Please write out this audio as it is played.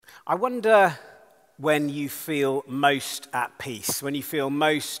I wonder when you feel most at peace, when you feel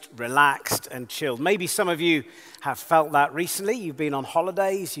most relaxed and chilled. Maybe some of you have felt that recently. You've been on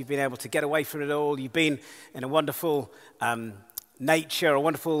holidays, you've been able to get away from it all, you've been in a wonderful nature, a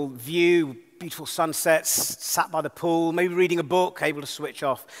wonderful view, beautiful sunsets, sat by the pool, maybe reading a book, able to switch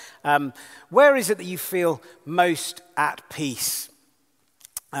off. Where is it that you feel most at peace?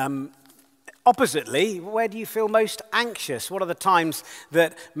 Oppositely, where do you feel most anxious? What are the times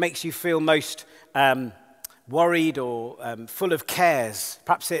that makes you feel most worried or full of cares?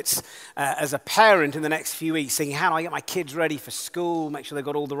 Perhaps it's as a parent in the next few weeks thinking, how do I get my kids ready for school, make sure they've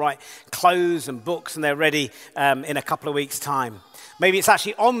got all the right clothes and books and they're ready in a couple of weeks' time. Maybe it's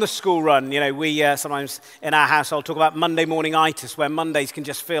actually on the school run. You know, we sometimes in our household talk about Monday morning-itis, where Mondays can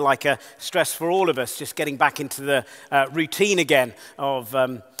just feel like a stress for all of us, just getting back into the routine again of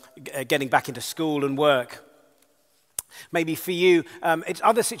getting back into school and work. Maybe for you, it's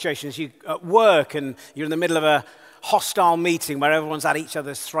other situations. You at work and you're in the middle of a hostile meeting where everyone's at each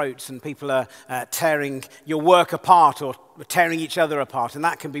other's throats and people are tearing your work apart or tearing each other apart. And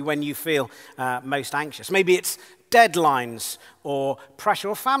that can be when you feel most anxious. Maybe it's deadlines or pressure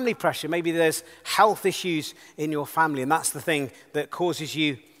or family pressure. Maybe there's health issues in your family and that's the thing that causes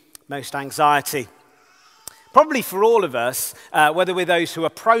you most anxiety. Probably for all of us, whether we're those who are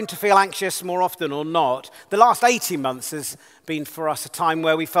prone to feel anxious more often or not, the last 18 months has been for us a time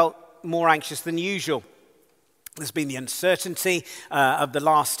where we felt more anxious than usual. There's been the uncertainty of the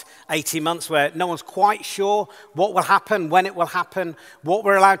last 18 months where no one's quite sure what will happen, when it will happen, what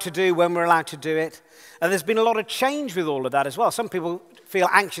we're allowed to do, when we're allowed to do it. And there's been a lot of change with all of that as well. Some people feel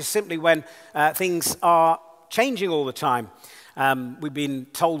anxious simply when things are changing all the time. We've been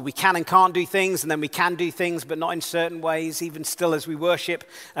told we can and can't do things, and then we can do things, but not in certain ways. Even still as we worship,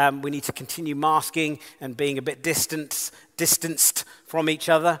 we need to continue masking and being a bit distanced from each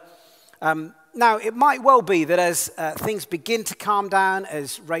other. Now, it might well be that as things begin to calm down,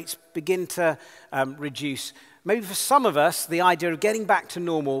 as rates begin to reduce, maybe for some of us, the idea of getting back to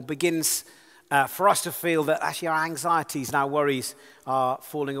normal begins for us to feel that actually our anxieties and our worries are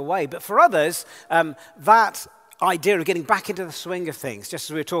falling away. But for others, that idea of getting back into the swing of things, just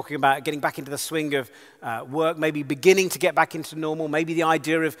as we were talking about getting back into the swing of work, maybe beginning to get back into normal, maybe the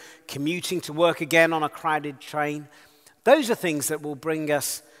idea of commuting to work again on a crowded train, those are things that will bring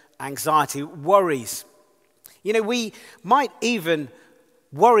us anxiety, worries. You know, we might even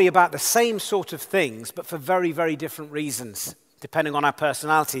worry about the same sort of things, but for very, very different reasons, depending on our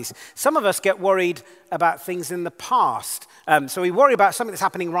personalities. Some of us get worried about things in the past. So we worry about something that's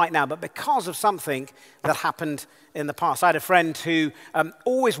happening right now, but because of something that happened in the past. I had a friend who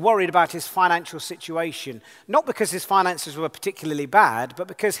always worried about his financial situation, not because his finances were particularly bad, but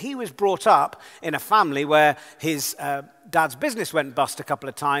because he was brought up in a family where his dad's business went bust a couple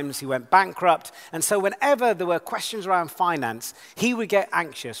of times, he went bankrupt, and so whenever there were questions around finance, he would get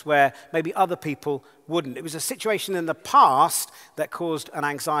anxious where maybe other people wouldn't. It was a situation in the past that caused an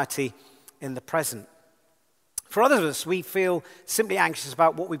anxiety in the present. For others of us, we feel simply anxious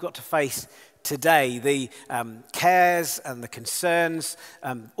about what we've got to face today, the cares and the concerns,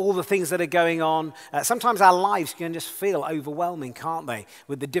 all the things that are going on. Sometimes our lives can just feel overwhelming, can't they?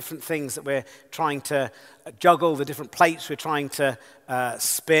 With the different things that we're trying to juggle, the different plates we're trying to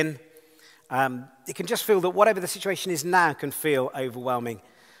spin. It can just feel that whatever the situation is now can feel overwhelming.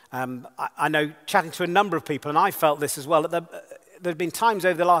 I know, chatting to a number of people, and I felt this as well, that there have been times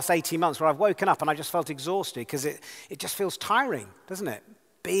over the last 18 months where I've woken up and I just felt exhausted because it just feels tiring, doesn't it?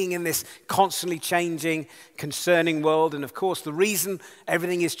 Being in this constantly changing, concerning world. And of course, the reason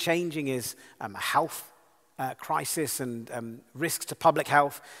everything is changing is a health crisis and risks to public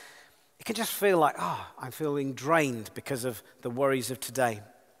health. It can just feel like, I'm feeling drained because of the worries of today.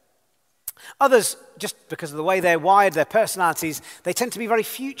 Others, just because of the way they're wired, their personalities, they tend to be very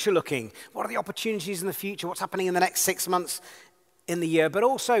future-looking. What are the opportunities in the future? What's happening in the next 6 months in the year? But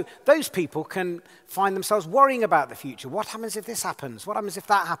also, those people can find themselves worrying about the future. What happens if this happens? What happens if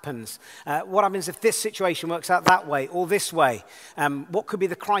that happens? What happens if this situation works out that way or this way? What could be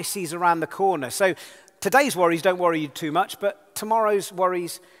the crises around the corner? So today's worries don't worry you too much, but tomorrow's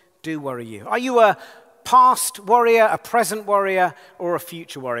worries do worry you. Are you a past worrier, a present worrier, or a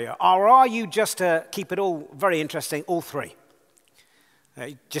future worrier? Or are you, just to keep it all very interesting, all three?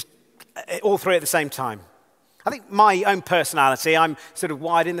 Just all three at the same time. I think my own personality, I'm sort of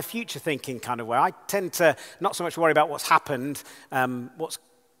wired in the future thinking kind of way. I tend to not so much worry about what's happened, what's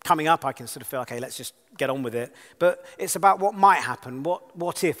coming up. I can sort of feel, okay, let's just get on with it. But it's about what might happen,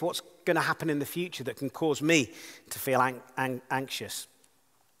 what if, what's going to happen in the future that can cause me to feel anxious.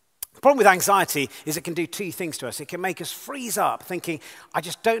 The problem with anxiety is it can do two things to us. It can make us freeze up thinking, I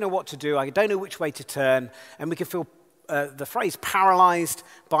just don't know what to do, I don't know which way to turn, and we can feel the phrase paralyzed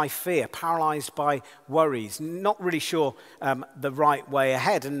by fear, paralyzed by worries, not really sure the right way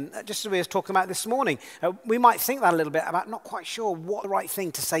ahead. And just as we were talking about this morning, we might think that a little bit about not quite sure what the right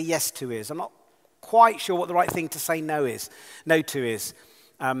thing to say yes to is. I'm not quite sure what the right thing to say no to is.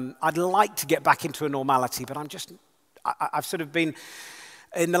 I'd like to get back into a normality, but I've sort of been,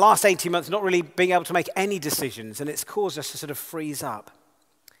 in the last 18 months, not really being able to make any decisions, and it's caused us to sort of freeze up.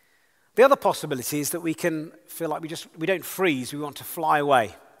 The other possibility is that we can feel like we don't freeze, we want to fly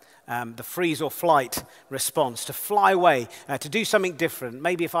away. The freeze or flight response, to fly away, to do something different.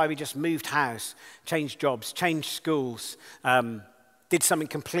 Maybe if we just moved house, changed jobs, changed schools, did something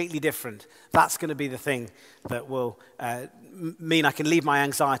completely different, that's going to be the thing that will mean I can leave my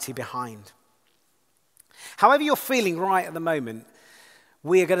anxiety behind. However you're feeling right at the moment,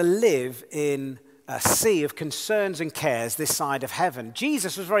 we are going to live in a sea of concerns and cares this side of heaven.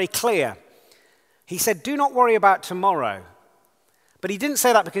 Jesus was very clear. He said, do not worry about tomorrow. But he didn't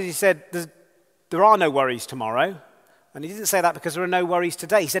say that because he said there are no worries tomorrow. And he didn't say that because there are no worries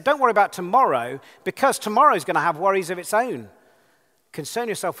today. He said, don't worry about tomorrow because tomorrow is going to have worries of its own. Concern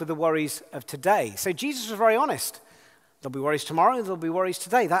yourself with the worries of today. So Jesus was very honest. There'll be worries tomorrow and there'll be worries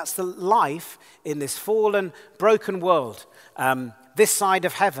today. That's the life in this fallen, broken world. This side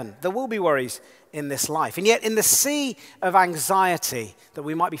of heaven. There will be worries in this life. And yet in the sea of anxiety that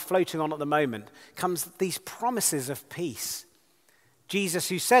we might be floating on at the moment comes these promises of peace. Jesus,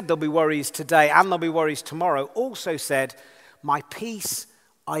 who said there'll be worries today and there'll be worries tomorrow, also said, my peace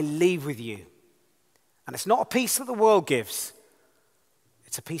I leave with you. And it's not a peace that the world gives.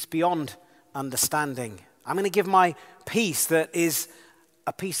 It's a peace beyond understanding. I'm going to give my peace that is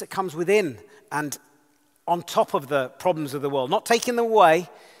a peace that comes within and on top of the problems of the world, not taking them away,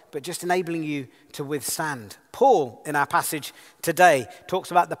 but just enabling you to withstand. Paul, in our passage today,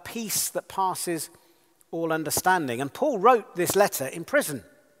 talks about the peace that passes all understanding. And Paul wrote this letter in prison.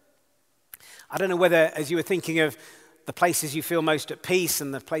 I don't know whether, as you were thinking of the places you feel most at peace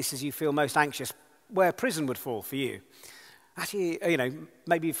and the places you feel most anxious, where prison would fall for you. Actually,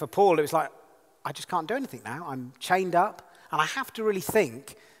 maybe for Paul, it was like, I just can't do anything now. I'm chained up, and I have to really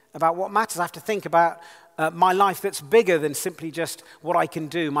think about what matters. I have to think about my life that's bigger than simply just what I can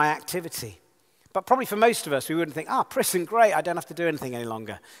do, my activity. But probably for most of us, we wouldn't think, prison, great, I don't have to do anything any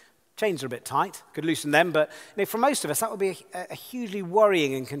longer. Chains are a bit tight, could loosen them, but for most of us, that would be a hugely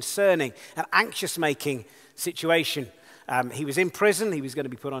worrying and concerning and anxious-making situation. He was in prison, he was going to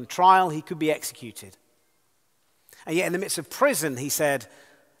be put on trial, he could be executed. And yet in the midst of prison, he said,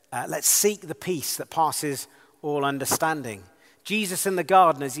 let's seek the peace that passes all understanding. Jesus in the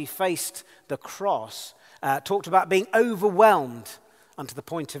garden, as he faced the cross, talked about being overwhelmed unto the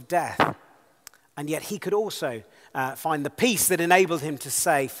point of death. And yet he could also find the peace that enabled him to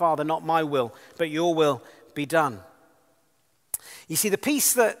say, Father, not my will, but your will be done. You see, the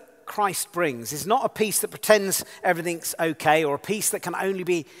peace that Christ brings is not a peace that pretends everything's okay, or a peace that can only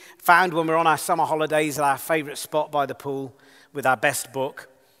be found when we're on our summer holidays at our favorite spot by the pool with our best book.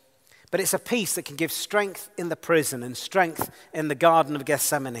 But it's a peace that can give strength in the prison and strength in the Garden of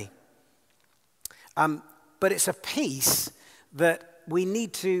Gethsemane. But it's a peace that we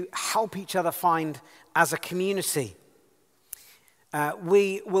need to help each other find as a community.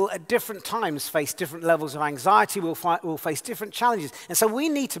 We will at different times face different levels of anxiety. We'll face different challenges. And so we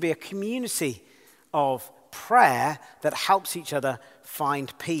need to be a community of prayer that helps each other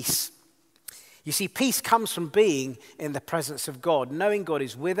find peace. You see, peace comes from being in the presence of God, knowing God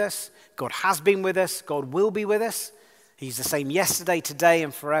is with us, God has been with us, God will be with us. He's the same yesterday, today,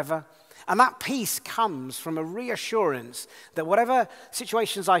 and forever. And that peace comes from a reassurance that whatever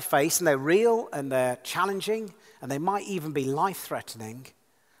situations I face, and they're real and they're challenging, and they might even be life-threatening,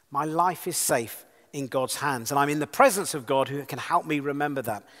 my life is safe in God's hands. And I'm in the presence of God who can help me remember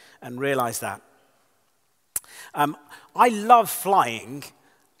that and realize that. I love flying,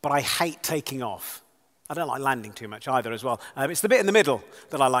 but I hate taking off. I don't like landing too much either as well. It's the bit in the middle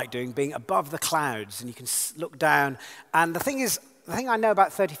that I like doing, being above the clouds, and you can look down. And the thing I know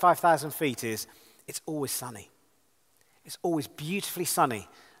about 35,000 feet is it's always sunny. It's always beautifully sunny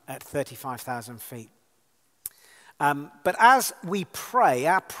at 35,000 feet. But as we pray,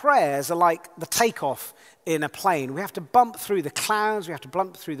 our prayers are like the takeoff in a plane. We have to bump through the clouds, we have to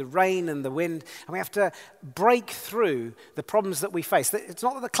bump through the rain and the wind, and we have to break through the problems that we face. It's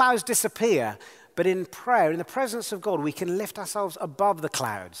not that the clouds disappear, but in prayer, in the presence of God, we can lift ourselves above the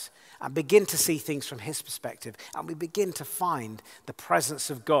clouds and begin to see things from his perspective, and we begin to find the presence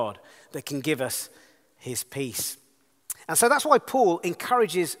of God that can give us his peace. And so that's why Paul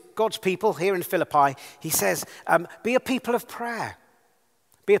encourages God's people here in Philippi. He says, be a people of prayer.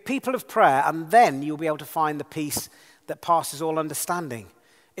 Be a people of prayer, and then you'll be able to find the peace that passes all understanding.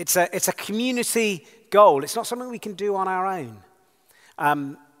 It's a community goal. It's not something we can do on our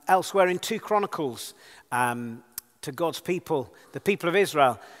own. Elsewhere in 2 Chronicles, to God's people, the people of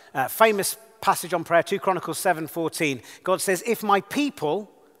Israel, famous passage on prayer, 2 Chronicles 7:14. God says, if my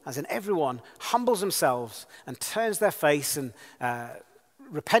people, as in everyone, humbles themselves and turns their face and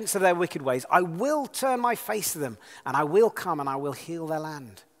repents of their wicked ways, I will turn my face to them, and I will come and I will heal their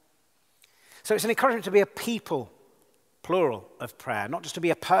land. So it's an encouragement to be a people, plural, of prayer, not just to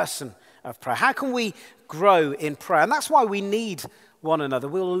be a person of prayer. How can we grow in prayer? And that's why we need one another.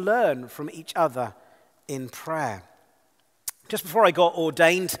 We'll learn from each other in prayer. Just before I got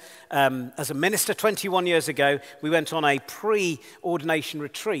ordained as a minister 21 years ago, we went on a pre-ordination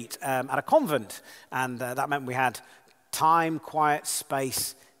retreat at a convent. And that meant we had time, quiet,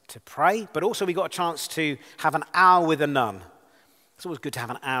 space to pray. But also we got a chance to have an hour with a nun. It's always good to have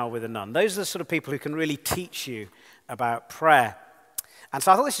an hour with a nun. Those are the sort of people who can really teach you about prayer. And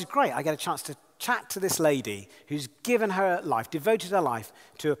so I thought, this is great. I get a chance to chat to this lady who's given her life, devoted her life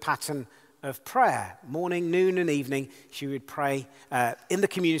to a pattern of prayer. Morning, noon, and evening, she would pray in the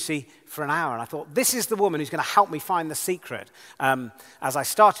community for an hour. And I thought, this is the woman who's going to help me find the secret. As I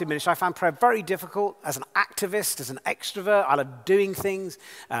started ministry, I found prayer very difficult. As an activist, as an extrovert, I love doing things,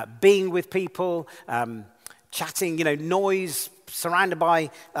 being with people, chatting, noise, surrounded by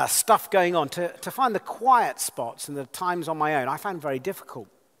stuff going on. To find the quiet spots and the times on my own, I found very difficult.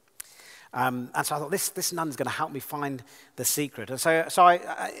 And so I thought, this nun's going to help me find the secret. And so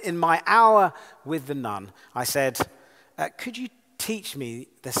I, in my hour with the nun, I said, could you teach me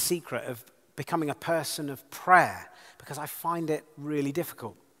the secret of becoming a person of prayer? Because I find it really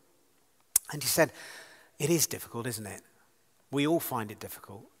difficult. And she said, it is difficult, isn't it? We all find it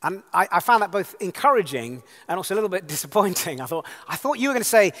difficult. And I found that both encouraging and also a little bit disappointing. I thought you were going to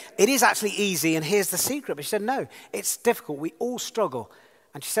say, it is actually easy and here's the secret. But she said, no, it's difficult. We all struggle.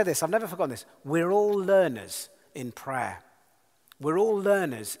 And she said this, I've never forgotten this. We're all learners in prayer. We're all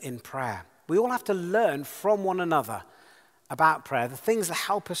learners in prayer. We all have to learn from one another about prayer, the things that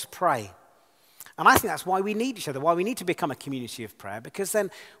help us pray. And I think that's why we need each other, why we need to become a community of prayer, because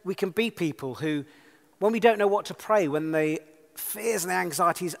then we can be people who, when we don't know what to pray, when the fears and the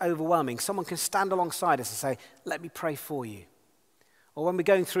anxiety is overwhelming, someone can stand alongside us and say, let me pray for you. Or when we're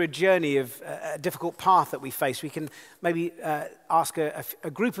going through a journey of a difficult path that we face, we can maybe ask a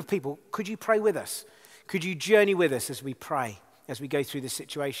group of people, could you pray with us? Could you journey with us as we pray, as we go through this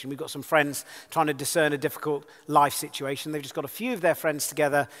situation? We've got some friends trying to discern a difficult life situation. They've just got a few of their friends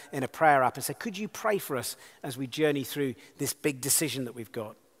together in a prayer app and say, could you pray for us as we journey through this big decision that we've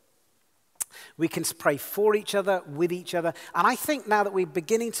got? We can pray for each other, with each other. And I think now that we're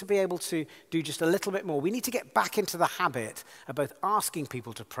beginning to be able to do just a little bit more, we need to get back into the habit of both asking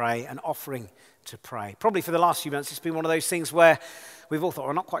people to pray and offering to pray. Probably for the last few months, it's been one of those things where we've all thought,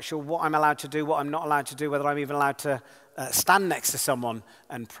 I'm not quite sure what I'm allowed to do, what I'm not allowed to do, whether I'm even allowed to stand next to someone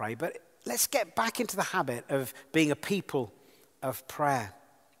and pray. But let's get back into the habit of being a people of prayer,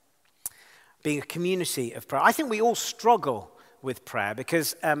 being a community of prayer. I think we all struggle with prayer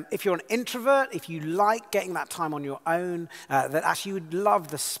because if you're an introvert, if you like getting that time on your own, that actually you would love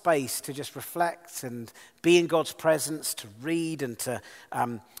the space to just reflect and be in God's presence, to read and to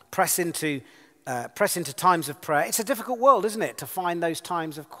press into times of prayer. It's a difficult world, isn't it, to find those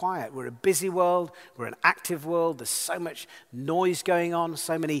times of quiet. We're a busy world, we're an active world, there's so much noise going on,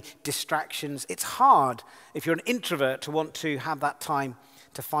 so many distractions. It's hard if you're an introvert to want to have that time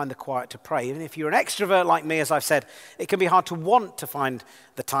to find the quiet to pray. Even if you're an extrovert like me, as I've said, it can be hard to want to find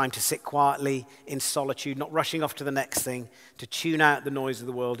the time to sit quietly in solitude, not rushing off to the next thing, to tune out the noise of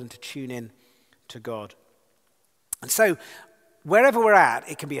the world and to tune in to God. And so, wherever we're at,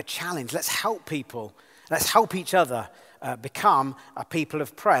 it can be a challenge. Let's help people, let's help each other become a people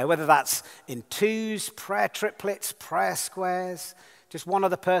of prayer, whether that's in twos, prayer triplets, prayer squares, just one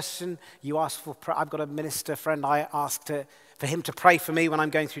other person you ask for prayer. I've got a minister friend I asked for him to pray for me when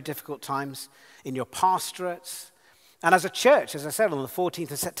I'm going through difficult times, in your pastorates. And as a church, as I said, on the 14th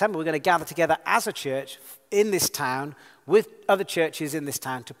of September, we're going to gather together as a church in this town with other churches in this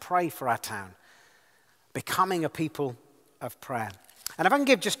town to pray for our town, becoming a people of prayer. And if I can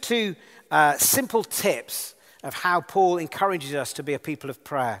give just two simple tips of how Paul encourages us to be a people of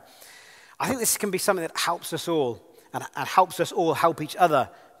prayer, I think this can be something that helps us all and helps us all help each other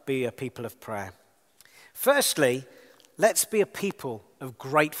be a people of prayer. Firstly, let's be a people of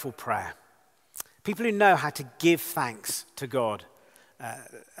grateful prayer. People who know how to give thanks to God.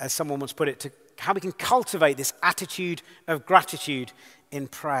 As someone once put it, to how we can cultivate this attitude of gratitude in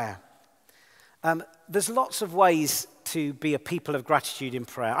prayer. There's lots of ways to be a people of gratitude in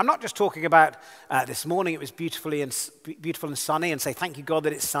prayer. I'm not just talking about this morning, it was beautiful and sunny, and say, thank you, God,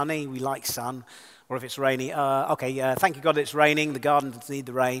 that it's sunny. We like sun. Or if it's rainy, thank you, God, that it's raining. The gardens need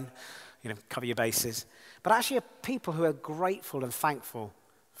the rain. Cover your bases. But actually are people who are grateful and thankful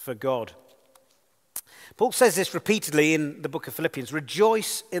for God. Paul says this repeatedly in the book of Philippians,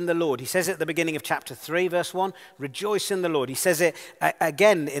 rejoice in the Lord. He says it at the beginning of chapter 3, verse 1, rejoice in the Lord. He says it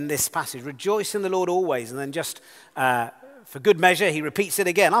again in this passage, rejoice in the Lord always. And then just for good measure, he repeats it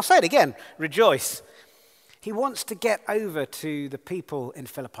again. I'll say it again, rejoice. He wants to get over to the people in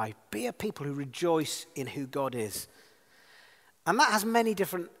Philippi, be a people who rejoice in who God is. And that has many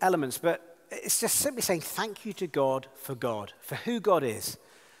different elements, but it's just simply saying thank you to God, for who God is.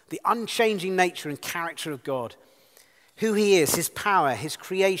 The unchanging nature and character of God, who he is, his power, his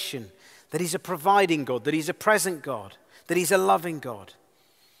creation, that he's a providing God, that he's a present God, that he's a loving God.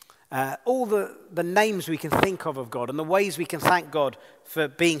 All the names we can think of God and the ways we can thank God for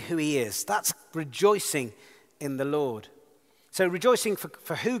being who he is. That's rejoicing in the Lord. So rejoicing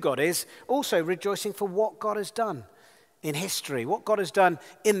for who God is, also rejoicing for what God has done in history, what God has done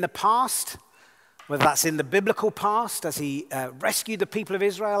in the past, whether that's in the biblical past as he rescued the people of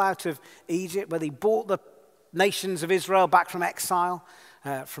Israel out of Egypt, whether he brought the nations of Israel back from exile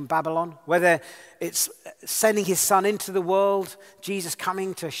from Babylon, whether it's sending his son into the world, Jesus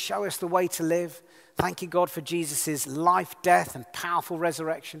coming to show us the way to live, thanking God for Jesus' life, death, and powerful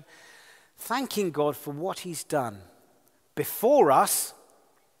resurrection, thanking God for what he's done before us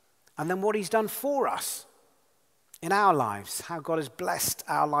and then what he's done for us. In our lives, how God has blessed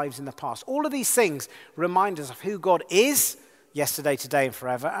our lives in the past. All of these things remind us of who God is, yesterday, today, and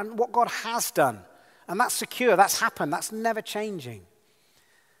forever, and what God has done. And that's secure, that's happened, that's never changing.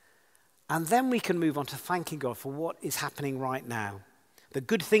 And then we can move on to thanking God for what is happening right now. The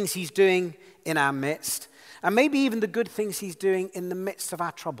good things he's doing in our midst, and maybe even the good things he's doing in the midst of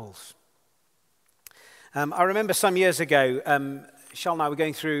our troubles. I remember some years ago, Charlotte and I were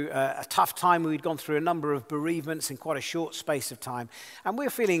going through a tough time. We'd gone through a number of bereavements in quite a short space of time. And we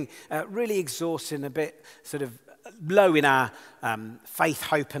were feeling really exhausted and a bit sort of low in our faith,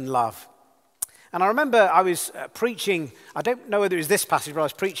 hope, and love. And I remember I was preaching, I don't know whether it was this passage, but I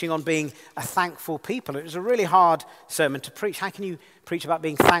was preaching on being a thankful people. It was a really hard sermon to preach. How can you preach about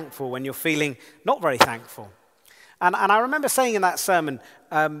being thankful when you're feeling not very thankful? And I remember saying in that sermon,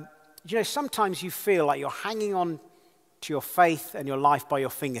 sometimes you feel like you're hanging on to your faith and your life by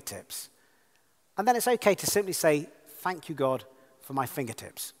your fingertips. And then it's okay to simply say, thank you, God, for my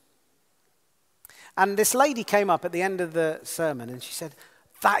fingertips. And this lady came up at the end of the sermon and she said,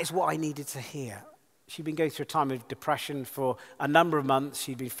 that is what I needed to hear. She'd been going through a time of depression for a number of months.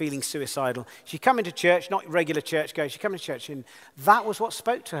 She'd been feeling suicidal. She'd come into church, not regular church going, she'd come into church and that was what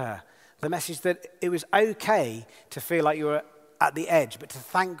spoke to her. The message that it was okay to feel like you were at the edge, but to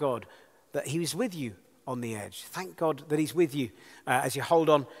thank God that he was with you on the edge. Thank God that he's with you as you hold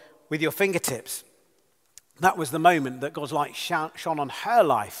on with your fingertips. That was the moment that God's light shone on her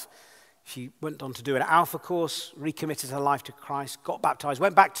life. She went on to do an Alpha course, recommitted her life to Christ, got baptized,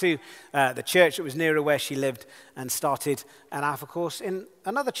 went back to the church that was nearer where she lived and started an Alpha course in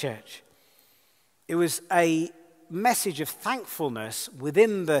another church. It was a message of thankfulness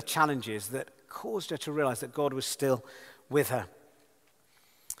within the challenges that caused her to realize that God was still with her.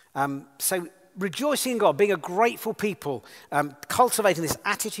 So rejoicing in God, being a grateful people, cultivating this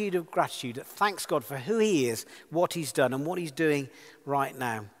attitude of gratitude that thanks God for who he is, what he's done, and what he's doing right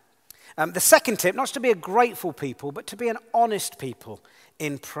now. The second tip, not to be a grateful people, but to be an honest people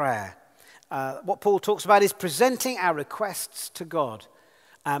in prayer. What Paul talks about is presenting our requests to God.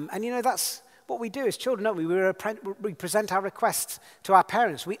 And that's what we do as children, don't we? We present our requests to our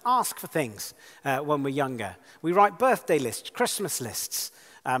parents. We ask for things when we're younger. We write birthday lists, Christmas lists.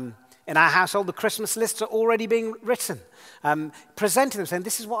 In our household, the Christmas lists are already being written, presenting them, saying,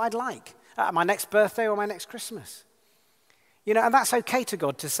 this is what I'd like at my next birthday or my next Christmas. And that's okay to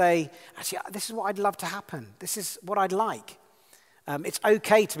God to say, actually, this is what I'd love to happen. This is what I'd like. It's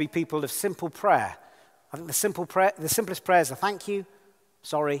okay to be people of simple prayer. I think the simplest prayers are thank you,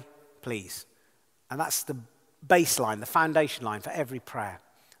 sorry, please. And that's the baseline, the foundation line for every prayer,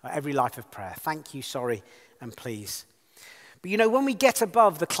 every life of prayer. Thank you, sorry, and please. But when we get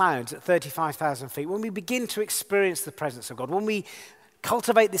above the clouds at 35,000 feet, when we begin to experience the presence of God, when we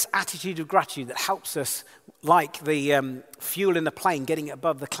cultivate this attitude of gratitude that helps us, like the fuel in the plane, getting it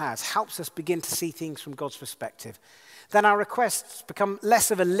above the clouds, helps us begin to see things from God's perspective, then our requests become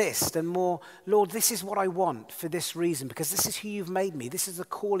less of a list and more, Lord, this is what I want for this reason, because this is who you've made me. This is the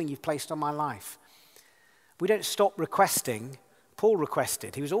calling you've placed on my life. We don't stop requesting. Paul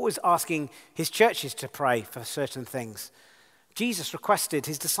requested. He was always asking his churches to pray for certain things. Jesus requested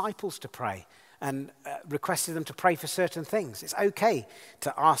his disciples to pray and requested them to pray for certain things. It's okay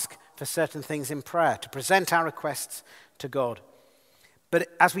to ask for certain things in prayer, to present our requests to God. But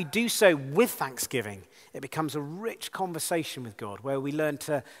as we do so with thanksgiving, it becomes a rich conversation with God where we learn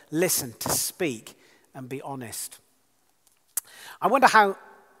to listen, to speak, and be honest. I wonder how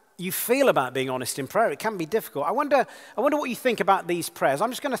you feel about being honest in prayer. It can be difficult. I wonder what you think about these prayers. I'm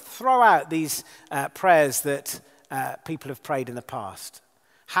just going to throw out these prayers that people have prayed in the past.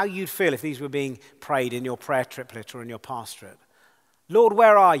 How you'd feel if these were being prayed in your prayer triplet or in your pastorate. Lord,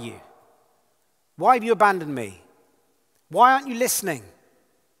 where are you? Why have you abandoned me? Why aren't you listening?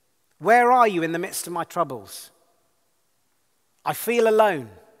 Where are you in the midst of my troubles? I feel alone.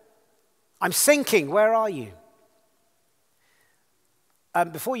 I'm sinking. Where are you?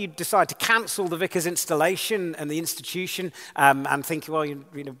 Before you decide to cancel the vicar's installation and the institution and think, well, you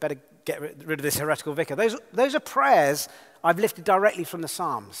better get rid of this heretical vicar. Those are prayers I've lifted directly from the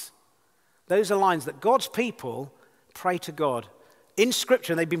Psalms. Those are lines that God's people pray to God in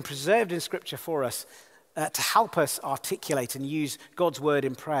Scripture, and they've been preserved in Scripture for us to help us articulate and use God's word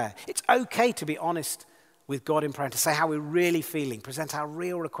in prayer. It's okay to be honest with God in prayer and to say how we're really feeling, present our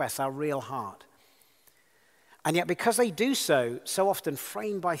real requests, our real heart. And yet because they do so often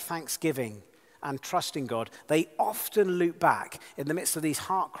framed by thanksgiving and trusting God, they often loop back in the midst of these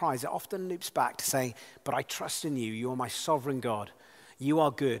heart cries. It often loops back to saying, but I trust in you. You are my sovereign God. You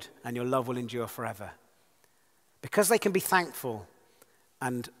are good and your love will endure forever. Because they can be thankful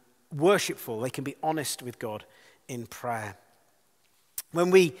and worshipful, they can be honest with God in prayer.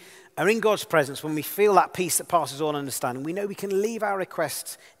 When we are in God's presence, when we feel that peace that passes all understanding, we know we can leave our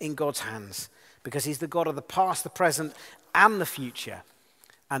requests in God's hands because he's the God of the past, the present, and the future,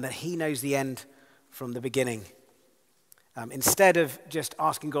 and that he knows the end from the beginning. Instead of just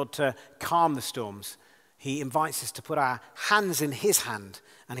asking God to calm the storms, he invites us to put our hands in his hand,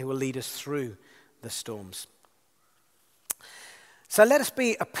 and he will lead us through the storms. So let us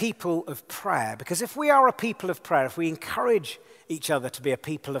be a people of prayer, because if we are a people of prayer, if we encourage each other to be a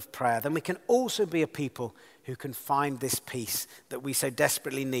people of prayer, then we can also be a people who can find this peace that we so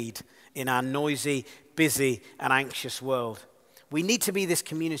desperately need in our noisy, busy, and anxious world. We need to be this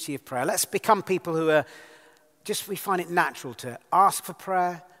community of prayer. Let's become people who are we find it natural to ask for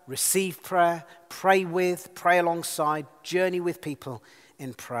prayer, receive prayer, pray with, pray alongside, journey with people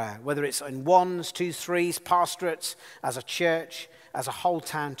in prayer, whether it's in ones, twos, threes, pastorates, as a church, as a whole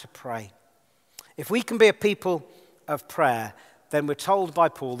town to pray. If we can be a people of prayer, then we're told by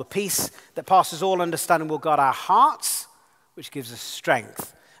Paul, the peace that passes all understanding will guard our hearts, which gives us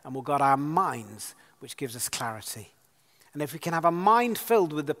strength, and will guard our minds, which gives us clarity. And if we can have a mind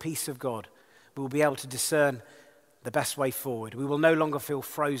filled with the peace of God, we will be able to discern the best way forward. We will no longer feel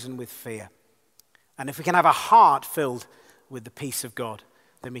frozen with fear. And if we can have a heart filled with the peace of God,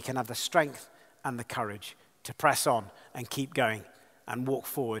 then we can have the strength and the courage to press on and keep going and walk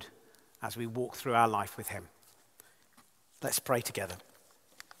forward as we walk through our life with him. Let's pray together.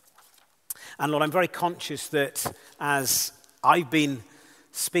 And Lord, I'm very conscious that as I've been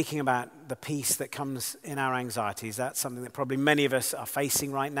speaking about the peace that comes in our anxieties, that's something that probably many of us are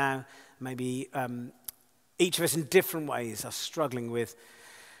facing right now. Maybe each of us in different ways are struggling with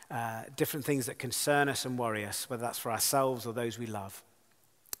different things that concern us and worry us, whether that's for ourselves or those we love.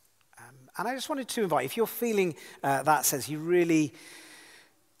 And I just wanted to invite, if you're feeling that sense, you really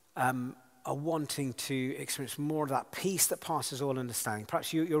are wanting to experience more of that peace that passes all understanding.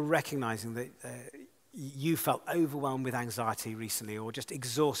 Perhaps you're recognizing that you felt overwhelmed with anxiety recently or just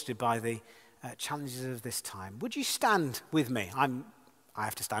exhausted by the challenges of this time. Would you stand with me? I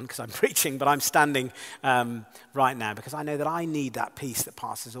have to stand because I'm preaching, but I'm standing right now because I know that I need that peace that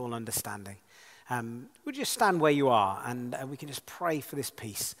passes all understanding. Would you stand where you are and we can just pray for this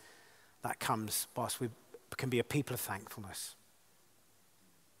peace that comes whilst we can be a people of thankfulness.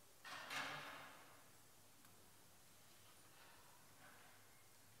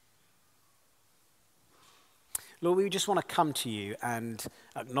 Lord, we just want to come to you and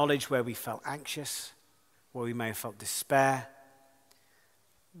acknowledge where we felt anxious, where we may have felt despair,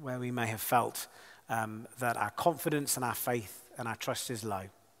 where we may have felt that our confidence and our faith and our trust is low.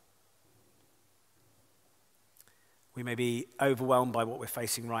 We may be overwhelmed by what we're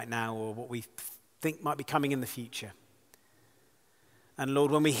facing right now or what we think might be coming in the future. And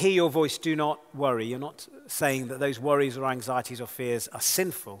Lord, when we hear your voice, do not worry. You're not saying that those worries or anxieties or fears are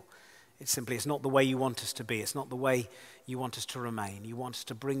sinful. It's not the way you want us to be. It's not the way you want us to remain. You want us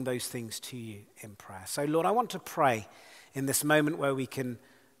to bring those things to you in prayer. So, Lord, I want to pray in this moment where we can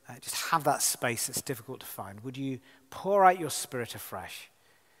just have that space that's difficult to find. Would you pour out your Spirit afresh?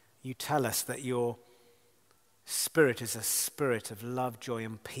 You tell us that your Spirit is a spirit of love, joy,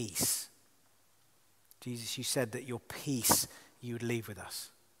 and peace. Jesus, you said that your peace you would leave with us.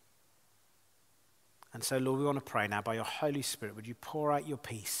 And so, Lord, we want to pray now by your Holy Spirit. Would you pour out your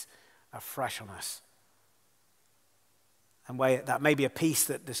peace afresh on us? And where that may be a peace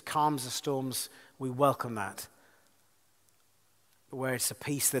that just calms the storms, we welcome that. But where it's a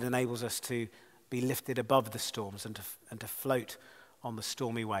peace that enables us to be lifted above the storms and to float on the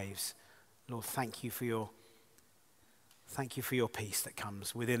stormy waves. Lord, thank you for your peace that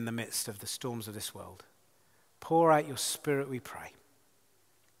comes within the midst of the storms of this world. Pour out your Spirit, we pray.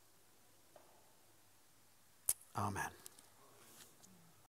 Amen.